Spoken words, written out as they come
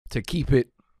to keep it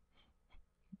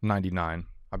 99,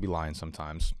 I'd be lying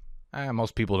sometimes.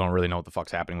 Most people don't really know what the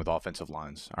fuck's happening with offensive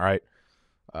lines, all right?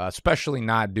 Especially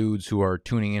not dudes who are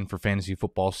tuning in for fantasy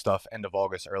football stuff end of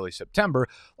August, early September.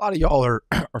 A lot of y'all are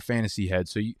fantasy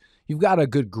heads, so you've got a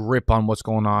good grip on what's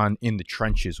going on in the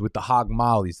trenches with the hog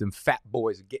mollies. Them fat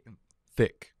boys getting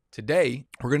thick. Today,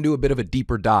 we're going to do a bit of a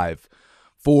deeper dive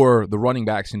for the running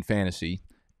backs in fantasy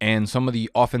and some of the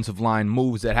offensive line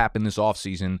moves that happen this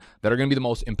offseason that are going to be the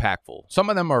most impactful. Some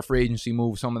of them are free agency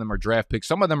moves. Some of them are draft picks.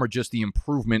 Some of them are just the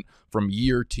improvement from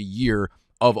year to year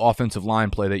of offensive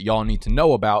line play that y'all need to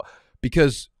know about,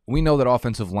 because we know that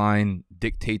offensive line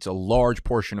dictates a large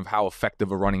portion of how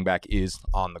effective a running back is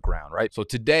on the ground, right? So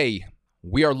today,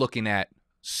 we are looking at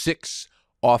 6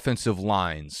 offensive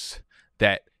lines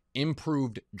that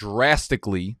improved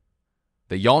drastically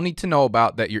that y'all need to know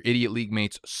about that your idiot league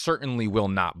mates certainly will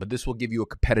not. But this will give you a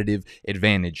competitive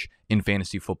advantage in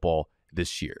fantasy football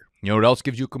this year. You know what else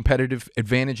gives you a competitive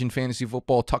advantage in fantasy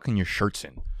football? Tucking your shirts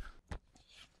in.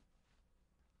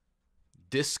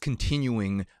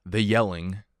 Discontinuing the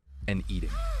yelling and eating.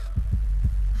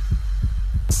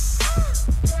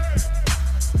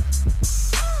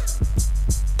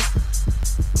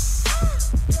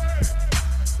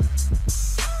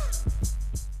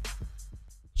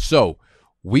 So,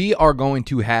 we are going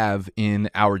to have in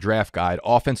our draft guide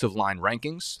offensive line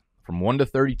rankings from 1 to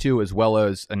 32, as well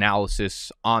as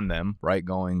analysis on them, right?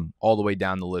 Going all the way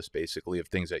down the list, basically, of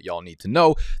things that y'all need to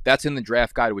know. That's in the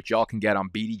draft guide, which y'all can get on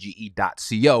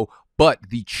bdge.co. But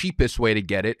the cheapest way to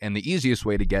get it and the easiest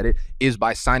way to get it is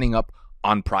by signing up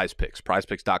on PrizePicks,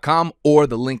 prizepicks.com, or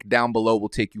the link down below will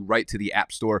take you right to the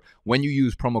App Store. When you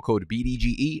use promo code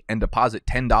BDGE and deposit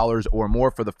 $10 or more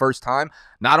for the first time,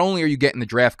 not only are you getting the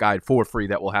draft guide for free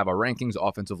that will have our rankings,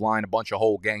 offensive line, a bunch of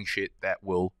whole gang shit that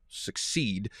will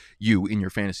succeed you in your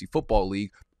fantasy football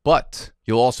league, but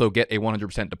you'll also get a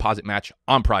 100% deposit match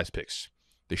on PrizePicks.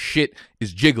 The shit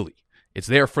is jiggly. It's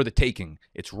there for the taking.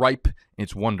 It's ripe.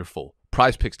 It's wonderful.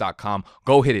 PrizePicks.com.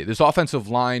 Go hit it. This offensive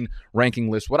line ranking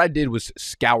list, what I did was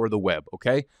scour the web,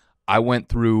 okay? I went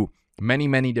through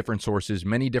many different sources,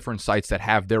 many different sites that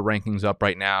have their rankings up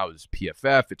right now. It's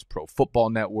PFF, it's Pro Football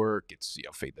Network, it's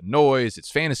Fade the Noise, it's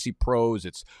Fantasy Pros,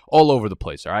 it's all over the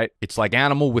place, all right? It's like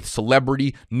Animal with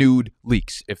celebrity nude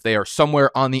leaks. If they are somewhere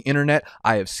on the internet,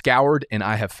 I have scoured and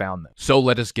I have found them. So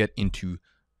let us get into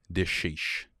this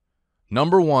sheesh.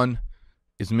 Number 1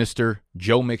 is Mr.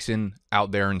 Joe Mixon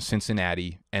out there in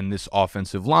Cincinnati and this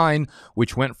offensive line,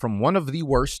 which went from one of the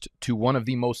worst to one of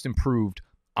the most improved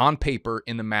on paper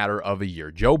in the matter of a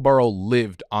year. Joe Burrow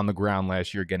lived on the ground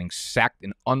last year, getting sacked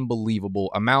an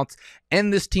unbelievable amount,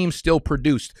 and this team still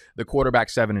produced the quarterback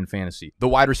 7 in fantasy, the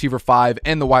wide receiver 5,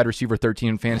 and the wide receiver 13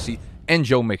 in fantasy, and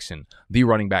Joe Mixon, the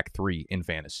running back 3 in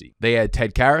fantasy. They had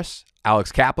Ted Karras,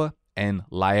 Alex Kappa, and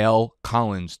La'el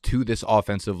Collins to this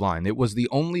offensive line. It was the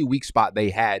only weak spot they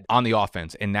had on the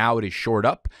offense, and now it is shored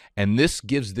up, and this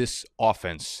gives this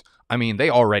offense, I mean, they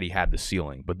already had the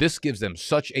ceiling, but this gives them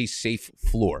such a safe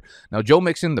floor. Now, Joe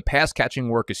Mixon, the pass-catching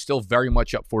work is still very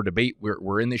much up for debate.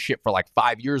 We're in this shit for like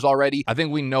 5 years already. I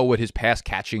think we know what his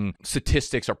pass-catching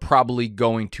statistics are probably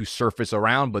going to surface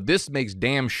around, but this makes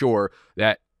damn sure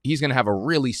that he's going to have a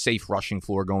really safe rushing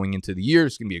floor going into the year.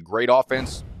 It's going to be a great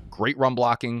offense, great run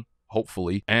blocking,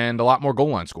 hopefully, and a lot more goal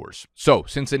line scores. So,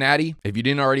 Cincinnati, if you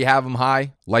didn't already have them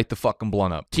high, light the fucking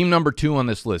blunt up. Team number 2 on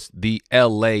this list, the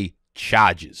LA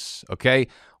Chargers, okay?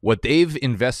 What they've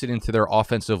invested into their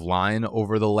offensive line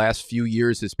over the last few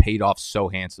years has paid off so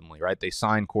handsomely, right? They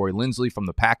signed Corey Linsley from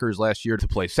the Packers last year to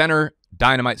play center.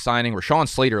 Dynamite signing. Rashawn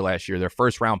Slater last year, their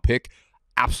first-round pick.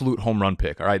 Absolute home run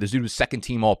pick, all right? This dude was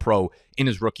second-team All-Pro in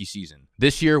his rookie season.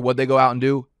 This year, what'd they go out and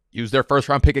do? Use their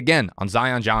first-round pick again on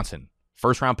Zion Johnson.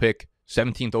 First-round pick,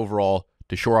 17th overall,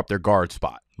 to shore up their guard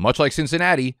spot. Much like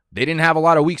Cincinnati, they didn't have a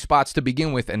lot of weak spots to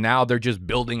begin with, and now they're just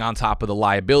building on top of the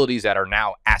liabilities that are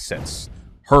now assets.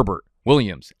 Herbert,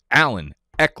 Williams, Allen,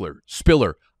 Eckler,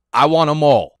 Spiller, I want them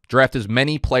all. Draft as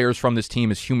many players from this team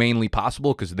as humanely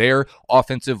possible because their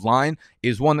offensive line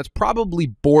is one that's probably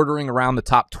bordering around the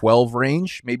top 12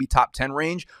 range, maybe top 10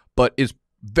 range, but is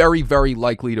very, very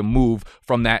likely to move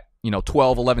from that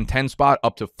 12, 11, 10 spot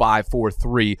up to 5, 4,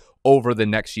 3 over the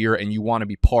next year, and you want to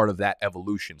be part of that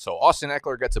evolution. So Austin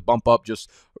Eckler gets a bump up.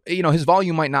 Just, his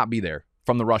volume might not be there,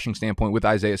 from the rushing standpoint with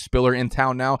Isaiah Spiller in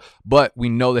town now, but we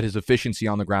know that his efficiency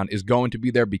on the ground is going to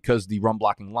be there because the run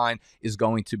blocking line is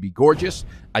going to be gorgeous.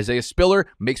 Isaiah Spiller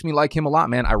makes me like him a lot,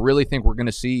 man. I really think we're going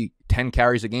to see 10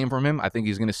 carries a game from him. I think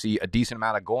he's going to see a decent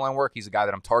amount of goal line work. He's a guy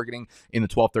that I'm targeting in the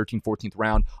 12th, 13th, 14th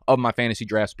round of my fantasy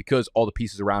drafts because all the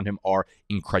pieces around him are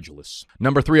incredulous.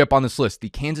 Number 3 up on this list, the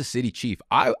Kansas City Chief.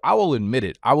 I will admit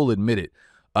it.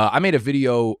 I made a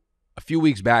video a few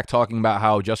weeks back talking about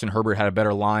how Justin Herbert had a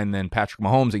better line than Patrick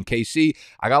Mahomes and KC.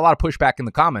 I got a lot of pushback in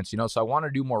the comments, so I wanted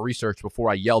to do more research before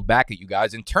I yelled back at you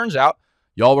guys. And turns out,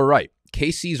 y'all were right.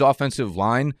 KC's offensive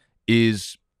line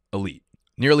is elite.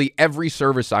 Nearly every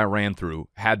service I ran through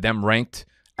had them ranked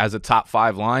as a top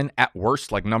 5 line, at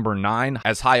worst, like number 9,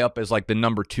 as high up as like the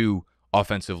number 2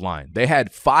 offensive line. They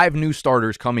had 5 new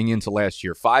starters coming into last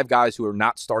year, 5 guys who are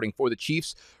not starting for the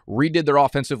Chiefs, redid their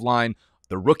offensive line.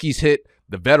 The rookies hit,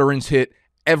 the veterans hit,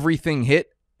 everything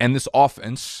hit, and this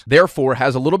offense, therefore,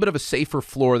 has a little bit of a safer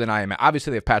floor than I am.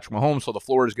 Obviously, they have Patrick Mahomes, so the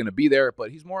floor is going to be there, but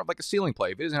he's more of like a ceiling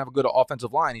play. If he doesn't have a good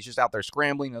offensive line, he's just out there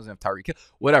scrambling, doesn't have Tyreek Hill,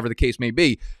 whatever the case may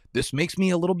be. This makes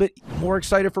me a little bit more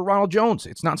excited for Ronald Jones.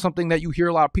 It's not something that you hear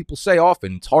a lot of people say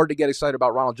often. It's hard to get excited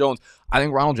about Ronald Jones. I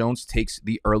think Ronald Jones takes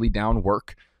the early down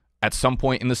work at some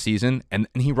point in the season, and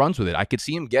he runs with it. I could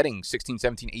see him getting 16,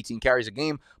 17, 18 carries a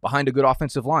game behind a good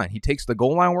offensive line. He takes the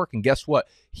goal line work, and guess what?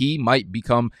 He might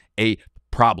become a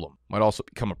problem. Might also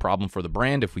become a problem for the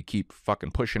brand if we keep fucking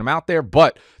pushing him out there,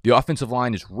 but the offensive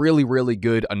line is really, really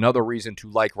good. Another reason to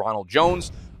like Ronald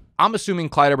Jones. I'm assuming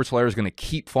Clyde Edwards-Helaire is going to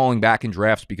keep falling back in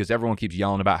drafts because everyone keeps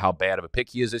yelling about how bad of a pick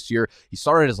he is this year. He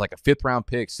started as like a 5th-round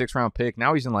pick, 6th-round pick.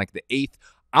 Now he's in like the 8th.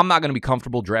 I'm not going to be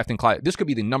comfortable drafting Clyde. This could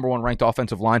be the number 1 ranked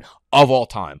offensive line of all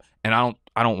time. And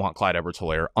I don't want Clyde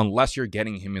Edwards-Helaire unless you're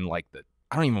getting him in like the,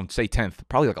 I don't even say 10th,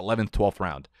 probably like 11th, 12th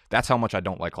round. That's how much I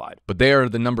don't like Clyde. But they are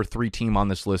the number 3 team on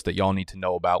this list that y'all need to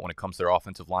know about when it comes to their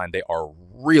offensive line. They are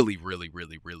really, really,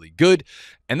 really, really good.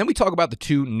 And then we talk about the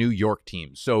 2 New York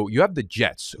teams. So you have the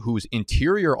Jets, whose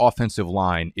interior offensive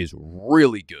line is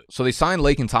really good. So they signed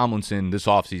Laken Tomlinson this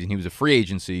offseason. He was a free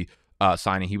agency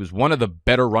signing. He was one of the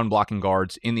better run blocking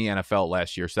guards in the NFL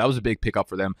last year. So that was a big pickup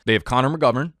for them. They have Connor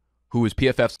McGovern, who was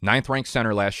PFF's 9th ranked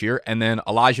center last year, and then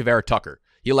Elijah Vera Tucker.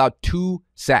 He allowed 2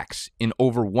 sacks in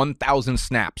over 1,000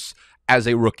 snaps as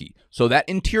a rookie. So that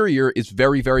interior is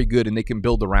very, very good, and they can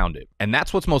build around it. And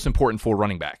that's what's most important for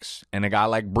running backs. And a guy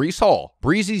like Breece Hall.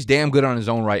 Breezy's damn good on his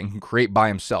own right and can create by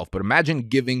himself. But imagine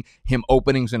giving him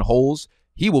openings and holes.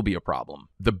 He will be a problem.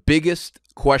 The biggest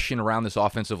question around this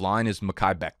offensive line is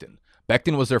Mekhi Becton.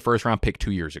 Becton was their 1st-round pick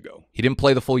 2 years ago. He didn't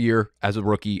play the full year as a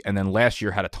rookie, and then last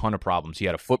year had a ton of problems. He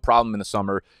had a foot problem in the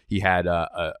summer. He had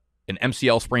an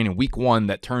MCL sprain in week 1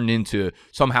 that turned into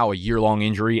somehow a year-long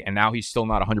injury, and now he's still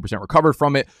not 100% recovered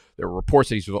from it. There were reports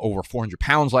that he's over 400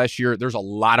 pounds last year. There's a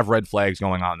lot of red flags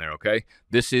going on there, okay?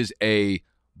 This is a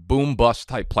boom-bust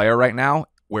type player right now,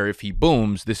 where if he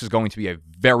booms, this is going to be a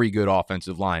very good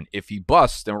offensive line. If he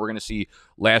busts, then we're going to see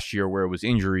last year where it was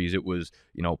injuries, it was,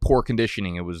 poor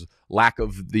conditioning, it was lack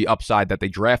of the upside that they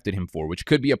drafted him for, which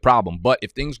could be a problem. But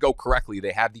if things go correctly,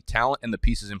 they have the talent and the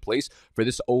pieces in place for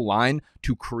this O-line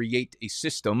to create a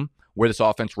system where this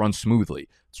offense runs smoothly.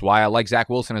 It's why I like Zach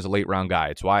Wilson as a late-round guy.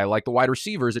 It's why I like the wide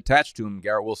receivers attached to him,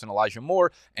 Garrett Wilson, Elijah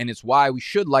Moore, and it's why we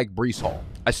should like Breece Hall.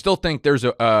 I still think there's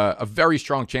a very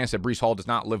strong chance that Breece Hall does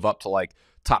not live up to like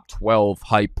top 12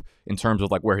 hype in terms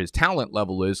of like where his talent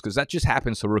level is, because that just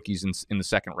happens to rookies in the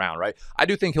 2nd round, right? I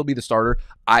do think he'll be the starter.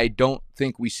 I don't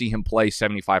think we see him play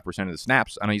 75% of the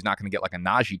snaps. I know he's not going to get like a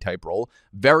Najee type role.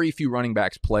 Very few running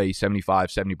backs play 75,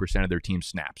 70% of their team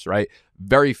snaps, right?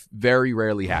 Very, very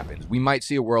rarely happens. We might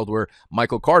see a world where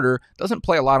Michael Carter doesn't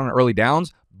play a lot on early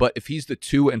downs, but if he's the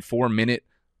 2 and 4 minute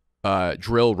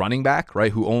drill running back,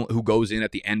 right, who goes in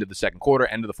at the end of the 2nd quarter,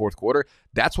 end of the 4th quarter,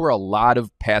 that's where a lot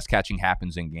of pass catching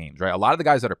happens in games, right? A lot of the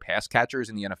guys that are pass catchers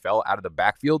in the NFL out of the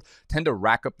backfield tend to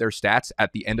rack up their stats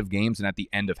at the end of games and at the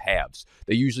end of halves.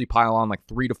 They usually pile on like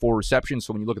 3 to 4 receptions,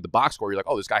 so when you look at the box score, you're like,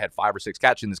 oh, this guy had 5 or 6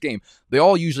 catches in this game. They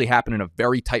all usually happen in a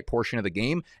very tight portion of the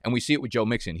game, and we see it with Joe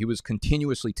Mixon. He was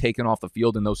continuously taken off the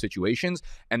field in those situations,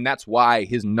 and that's why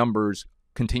his numbers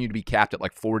continue to be capped at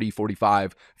like 40,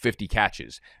 45, 50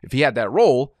 catches. If he had that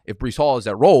role, if Breece Hall has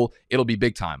that role, it'll be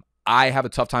big time. I have a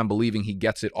tough time believing he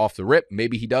gets it off the rip.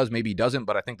 Maybe he does, maybe he doesn't,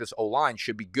 but I think this O-line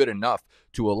should be good enough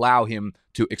to allow him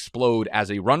to explode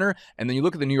as a runner. And then you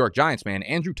look at the New York Giants, man.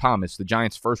 Andrew Thomas, the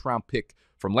Giants' 1st-round pick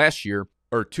from last year,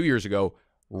 or 2 years ago,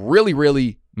 really,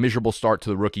 really miserable start to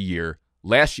the rookie year.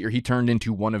 Last year, he turned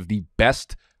into one of the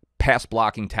best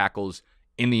pass-blocking tackles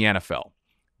in the NFL.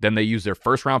 Then they use their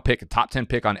first-round pick, a top 10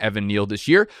 pick on Evan Neal this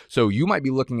year. So you might be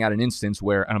looking at an instance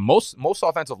where, and most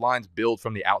offensive lines build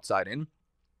from the outside in,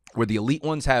 where the elite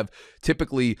ones have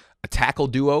typically a tackle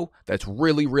duo that's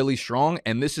really, really strong.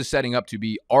 And this is setting up to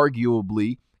be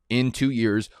arguably, in 2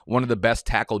 years, one of the best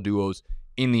tackle duos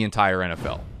in the entire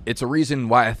NFL. It's a reason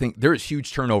why I think there is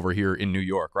huge turnover here in New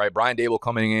York, right? Brian Dable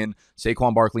coming in,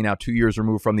 Saquon Barkley now 2 years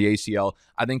removed from the ACL.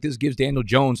 I think this gives Daniel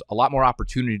Jones a lot more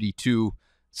opportunity to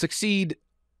succeed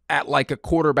at like a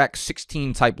quarterback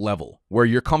 16 type level where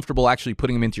you're comfortable actually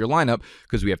putting him into your lineup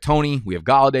because we have Tony, we have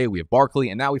Galladay, we have Barkley,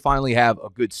 and now we finally have a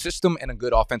good system and a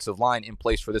good offensive line in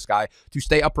place for this guy to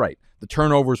stay upright. The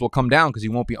turnovers will come down because he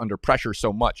won't be under pressure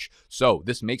so much. So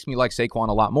this makes me like Saquon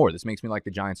a lot more. This makes me like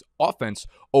the Giants offense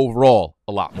overall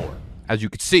a lot more. As you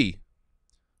can see,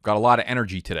 got a lot of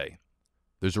energy today.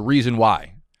 There's a reason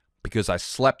why. Because I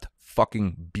slept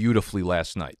fucking beautifully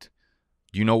last night.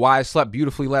 Do you know why I slept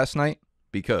beautifully last night?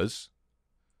 Because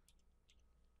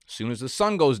as soon as the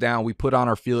sun goes down, we put on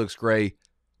our Felix Gray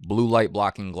blue light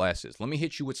blocking glasses. Let me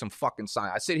hit you with some fucking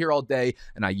science. I sit here all day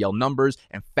and I yell numbers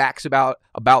and facts about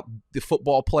the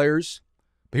football players.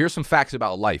 But here's some facts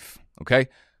about life, okay?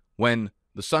 When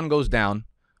the sun goes down,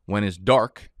 when it's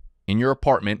dark in your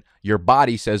apartment, your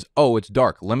body says, oh, it's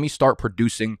dark. Let me start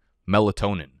producing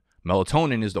melatonin.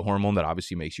 Melatonin is the hormone that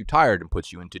obviously makes you tired and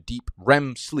puts you into deep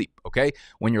REM sleep, okay?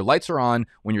 When your lights are on,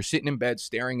 when you're sitting in bed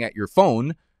staring at your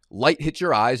phone, light hits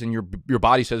your eyes and your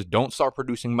body says, don't start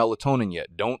producing melatonin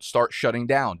yet. Don't start shutting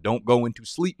down. Don't go into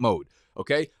sleep mode,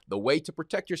 okay? The way to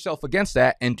protect yourself against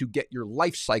that and to get your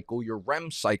life cycle, your REM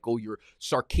cycle, your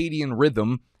circadian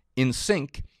rhythm in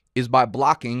sync is by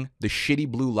blocking the shitty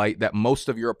blue light that most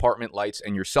of your apartment lights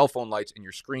and your cell phone lights and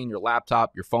your screen, your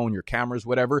laptop, your phone, your cameras,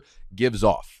 whatever, gives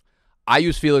off. I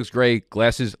use Felix Gray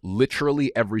glasses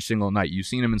literally every single night. You've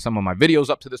seen them in some of my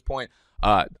videos up to this point.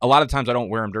 A lot of times I don't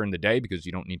wear them during the day because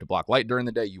you don't need to block light during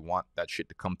the day. You want that shit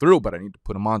to come through, but I need to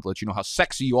put them on to let you know how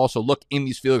sexy you also look in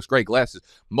these Felix Gray glasses.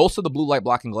 Most of the blue light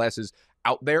blocking glasses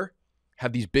out there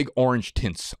have these big orange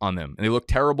tints on them, and they look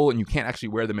terrible, and you can't actually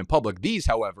wear them in public. These,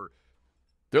 however,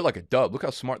 they're like a dub. Look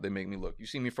how smart they make me look. You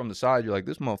see me from the side, you're like,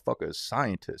 this motherfucker is a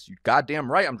scientist. You goddamn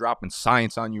right I'm dropping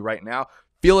science on you right now.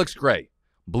 Felix Gray.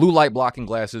 Blue light blocking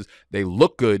glasses, they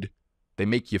look good, they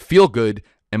make you feel good,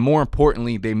 and more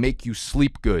importantly, they make you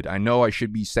sleep good. I know I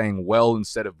should be saying well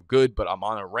instead of good, but I'm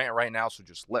on a rant right now, so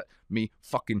just let me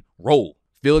fucking roll.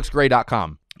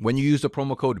 FelixGray.com. When you use the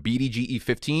promo code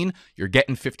BDGE15, you're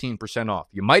getting 15% off.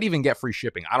 You might even get free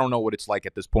shipping. I don't know what it's like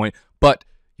at this point, but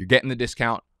you're getting the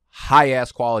discount.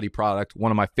 High-ass quality product.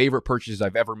 One of my favorite purchases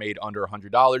I've ever made under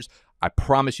 $100. I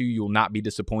promise you will not be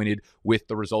disappointed with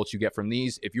the results you get from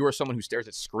these. If you are someone who stares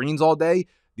at screens all day,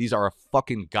 these are a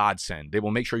fucking godsend. They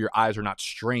will make sure your eyes are not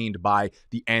strained by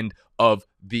the end of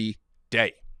the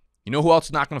day. You know who else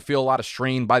is not going to feel a lot of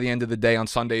strain by the end of the day on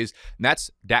Sundays? And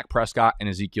that's Dak Prescott and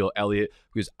Ezekiel Elliott.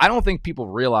 Because I don't think people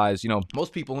realize,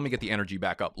 most people, let me get the energy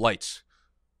back up. Lights.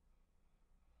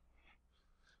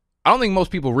 I don't think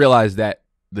most people realize that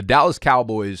the Dallas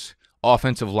Cowboys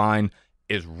offensive line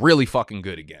is really fucking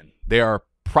good again. They are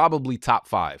probably top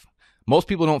 5. Most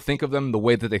people don't think of them the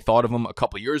way that they thought of them a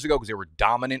couple years ago because they were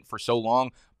dominant for so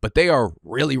long, but they are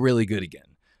really, really good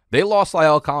again. They lost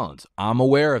La'el Collins. I'm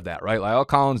aware of that, right? La'el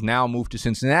Collins now moved to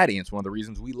Cincinnati. It's one of the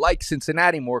reasons we like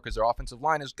Cincinnati more because their offensive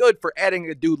line is good for adding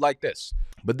a dude like this.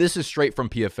 But this is straight from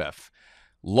PFF.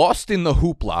 Lost in the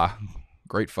hoopla,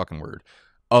 great fucking word,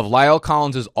 of La'el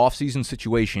Collins' offseason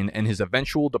situation and his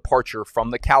eventual departure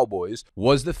from the Cowboys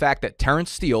was the fact that Terrence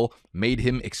Steele made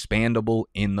him expandable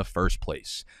in the first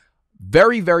place.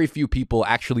 Very, very few people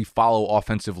actually follow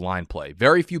offensive line play.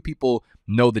 Very few people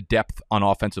know the depth on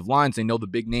offensive lines. They know the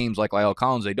big names like La'el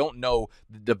Collins. They don't know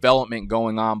the development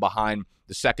going on behind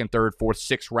the 2nd, 3rd,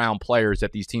 4th, 6th round players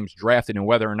that these teams drafted and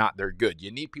whether or not they're good.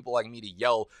 You need people like me to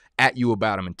yell at you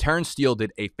about them. And Terrence Steele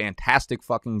did a fantastic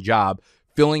fucking job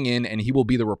filling in, and he will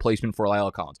be the replacement for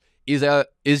La'el Collins. Is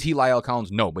he La'el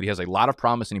Collins? No, but he has a lot of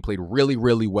promise, and he played really,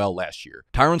 really well last year.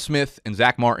 Tyron Smith and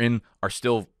Zach Martin are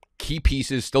still key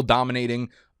pieces, still dominating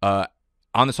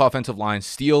on this offensive line.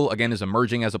 Steele, again, is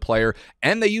emerging as a player,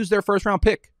 and they used their first-round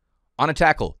pick on a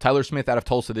tackle, Tyler Smith out of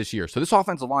Tulsa this year. So this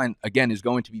offensive line, again, is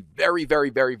going to be very, very,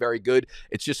 very, very good.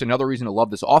 It's just another reason to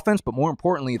love this offense, but more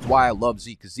importantly, it's why I love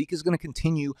Zeke, because Zeke is going to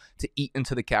continue to eat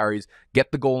into the carries,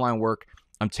 get the goal line work.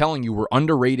 I'm telling you, we're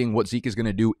underrating what Zeke is going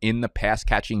to do in the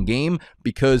pass-catching game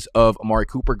because of Amari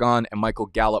Cooper gone and Michael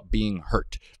Gallup being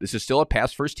hurt. This is still a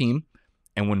pass-first team,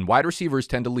 and when wide receivers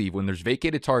tend to leave, when there's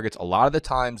vacated targets, a lot of the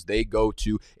times they go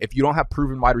to, if you don't have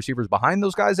proven wide receivers behind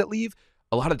those guys that leave,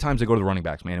 a lot of times they go to the running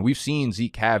backs, man. And we've seen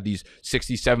Zeke have these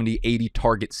 60, 70, 80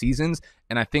 target seasons,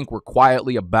 and I think we're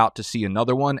quietly about to see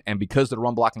another one. And because the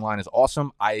run blocking line is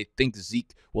awesome, I think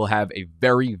Zeke will have a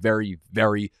very, very,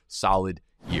 very solid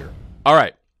year. All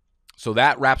right. So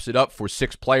that wraps it up for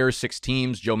 6 players, 6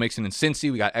 teams. Joe Mixon and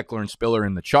Cincy. We got Eckler and Spiller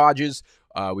in the Chargers.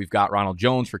 We've got Ronald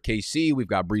Jones for KC. We've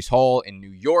got Breece Hall in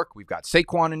New York. We've got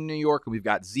Saquon in New York. And we've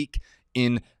got Zeke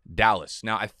in Dallas.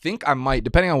 Now, I think I might,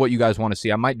 depending on what you guys want to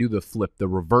see, I might do the flip, the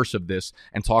reverse of this,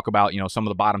 and talk about, some of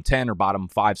the bottom 10 or bottom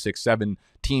 5, 6, 7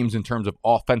 teams in terms of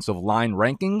offensive line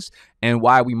rankings and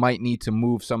why we might need to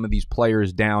move some of these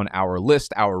players down our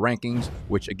list, our rankings,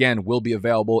 which again will be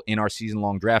available in our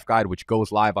season-long draft guide, which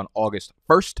goes live on August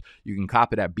 1st. You can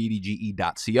cop it at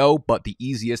bdge.co, but the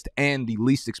easiest and the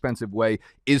least expensive way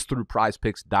is through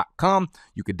prizepicks.com.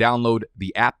 You could download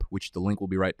the app, which the link will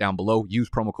be right down below. Use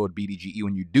promo code BDGE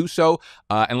when you do so,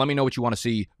 and let me know what you want to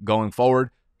see going forward.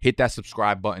 Hit that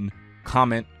subscribe button,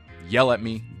 comment, yell at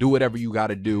me, do whatever you got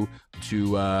to do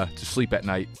to sleep at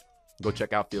night. Go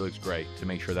check out Felix Gray to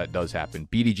make sure that does happen.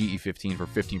 BDGE 15 for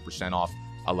 15% off.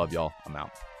 I love y'all. I'm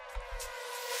out.